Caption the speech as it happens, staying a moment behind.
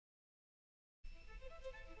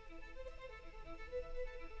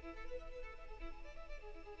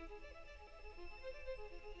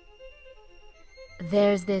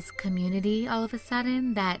there's this community all of a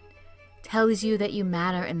sudden that tells you that you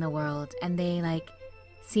matter in the world, and they,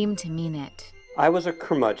 seem to mean it. I was a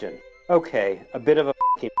curmudgeon. Okay, a bit of a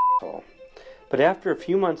f***ing asshole. But after a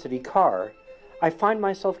few months at Ikar, I find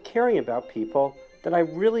myself caring about people that I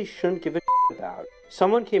really shouldn't give a shit about.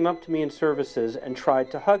 Someone came up to me in services and tried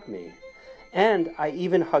to hug me, and I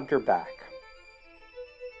even hugged her back.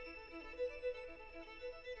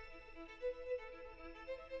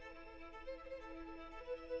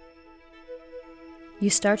 You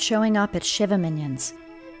start showing up at Shiva Minions.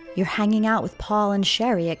 You're hanging out with Paul and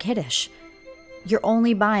Sherry at Kiddush. You're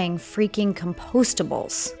only buying freaking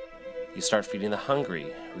compostables. You start feeding the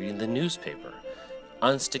hungry, reading the newspaper,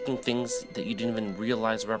 unsticking things that you didn't even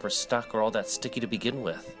realize were ever stuck or all that sticky to begin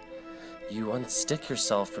with. You unstick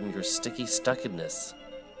yourself from your sticky stuckedness.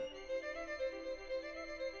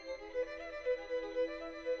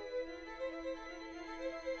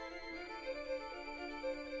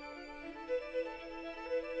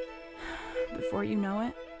 Before you know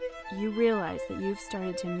it, you realize that you've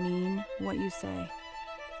started to mean what you say.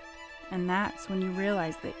 And that's when you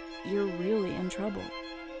realize that you're really in trouble.